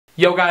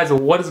Yo guys,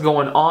 what is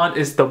going on?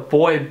 It's the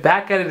boy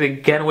back at it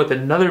again with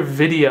another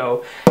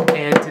video,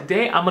 and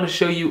today I'm going to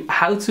show you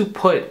how to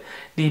put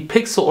the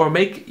Pixel or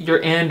make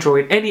your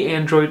Android, any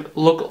Android,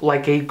 look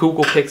like a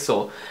Google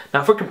Pixel.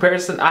 Now for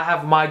comparison, I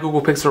have my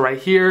Google Pixel right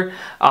here.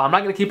 I'm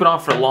not going to keep it on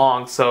for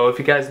long, so if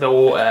you guys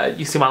know,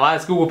 you see my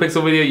last Google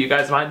Pixel video, you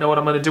guys might know what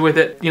I'm going to do with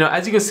it. You know,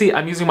 as you can see,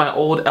 I'm using my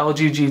old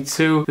LG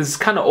G2. This is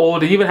kind of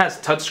old. It even has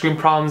touchscreen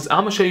problems.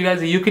 I'm going to show you guys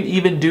that you can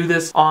even do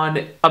this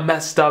on a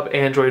messed up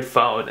Android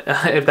phone,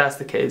 if that's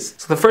the case.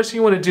 So the first thing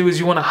you want to do is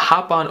you want to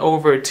hop on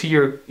over to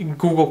your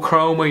Google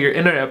Chrome or your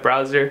internet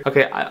browser.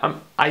 Okay,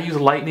 I use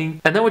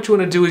Lightning. And then what you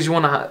want to do is you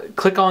want to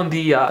click on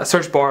the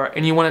search bar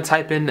and you want to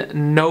type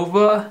in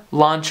Nova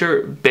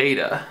Launcher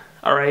Beta.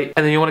 Alright,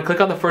 and then you want to click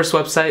on the first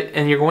website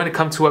and you're going to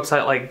come to a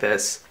website like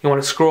this. You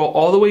want to scroll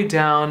all the way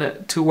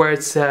down to where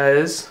it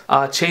says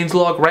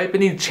changelog. Right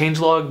beneath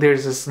changelog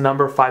there's this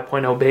number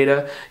 5.0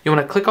 beta. You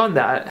want to click on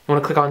that. You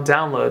want to click on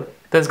download.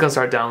 Then it's going to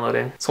start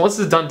downloading. So once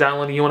it's done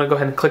downloading, you want to go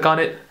ahead and click on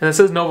it. And it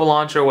says Nova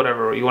Launcher or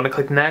whatever. You want to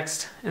click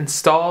next,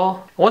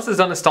 install. Once it's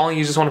done installing,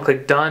 you just want to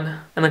click done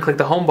and then click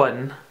the home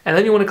button. And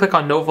then you want to click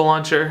on Nova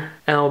Launcher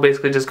and it'll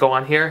basically just go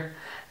on here.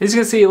 As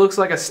you can see, it looks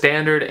like a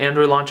standard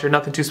Android launcher,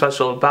 nothing too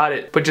special about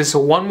it. But just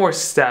one more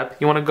step,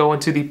 you want to go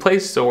into the Play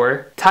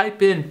Store,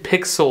 type in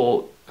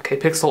Pixel,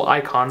 Pixel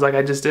icons like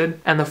I just did.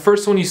 And the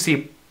first one you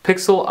see,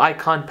 Pixel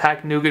icon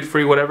pack nougat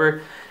free,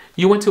 whatever,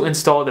 you want to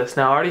install this.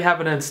 Now I already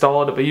have it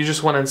installed, but you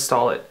just want to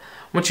install it.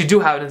 Once you do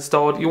have it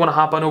installed, you want to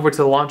hop on over to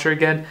the launcher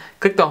again,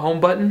 click the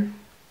home button,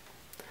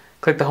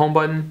 click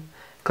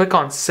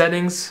on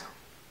settings,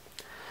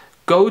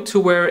 go to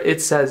where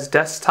it says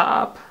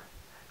desktop,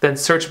 then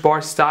search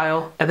bar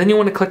style, and then you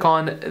want to click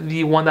on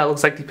the one that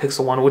looks like the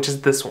Pixel one, which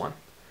is this one.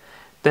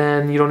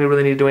 Then you don't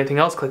really need to do anything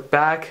else. Click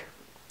back.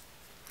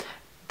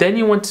 Then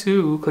you want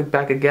to click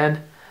back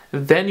again.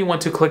 Then you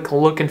want to click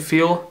look and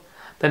feel,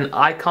 then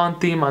icon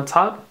theme on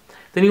top.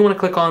 Then you want to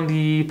click on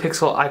the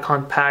Pixel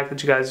icon pack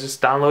that you guys just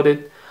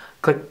downloaded.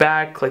 Click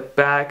back,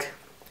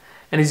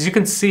 and as you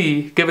can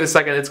see, give it a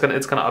second, it's gonna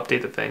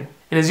update the thing.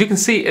 And as you can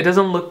see, it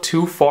doesn't look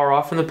too far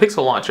off from the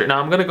Pixel launcher.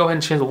 Now I'm gonna go ahead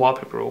and change the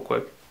wallpaper real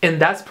quick. And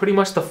that's pretty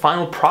much the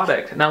final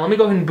product. Now let me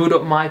go ahead and boot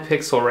up my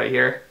Pixel right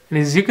here. And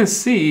as you can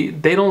see,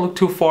 they don't look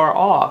too far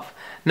off.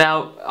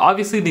 Now,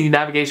 obviously the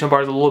navigation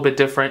bar is a little bit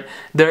different.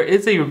 There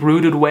is a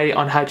rooted way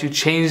on how to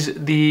change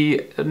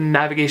the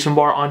navigation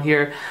bar on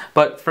here,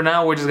 but for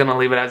now we're just gonna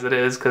leave it as it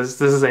is because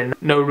this is a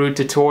no root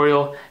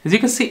tutorial. As you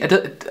can see,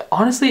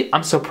 honestly,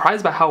 I'm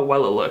surprised by how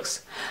well it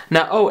looks.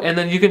 Now, oh, and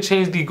then you can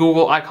change the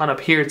Google icon up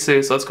here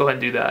too, so let's go ahead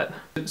and do that.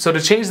 So to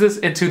change this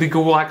into the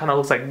Google icon that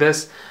looks like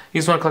this, you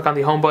just wanna click on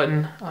the home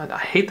button. I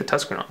hate the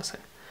touchscreen on this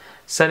thing.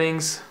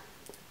 Settings,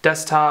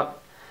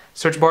 desktop,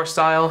 search bar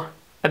style,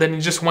 and then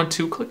you just want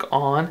to click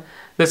on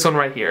this one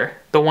right here,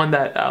 the one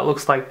that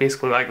looks like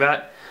basically like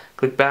that.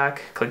 Click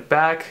back.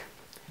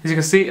 As you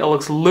can see, it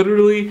looks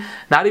literally,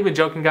 not even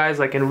joking guys,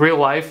 like in real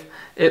life,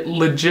 it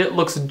legit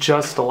looks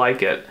just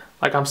like it.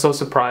 Like, I'm so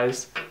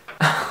surprised.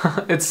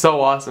 It's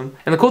so awesome.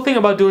 And the cool thing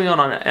about doing it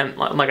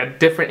on like a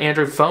different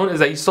Android phone is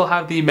that you still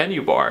have the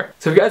menu bar.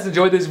 So if you guys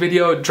enjoyed this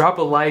video, drop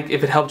a like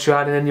if it helped you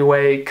out in any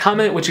way.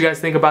 Comment what you guys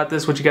think about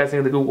this, what you guys think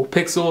of the Google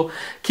Pixel.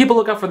 Keep a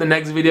lookout for the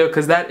next video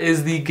because that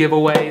is the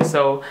giveaway.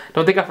 So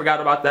don't think I forgot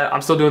about that.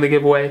 I'm still doing the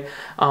giveaway.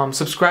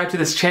 Subscribe to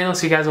this channel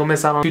so you guys won't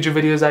miss out on future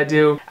videos I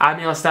do. Add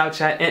me on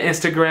Snapchat and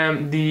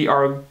Instagram.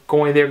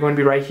 They're going to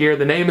be right here.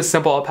 The name is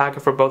Simple Alpaca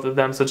for both of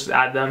them, so just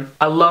add them.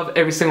 I love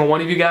every single one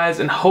of you guys,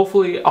 and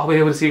hopefully I'll be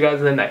able to see you guys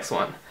in the next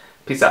one.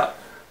 Peace out.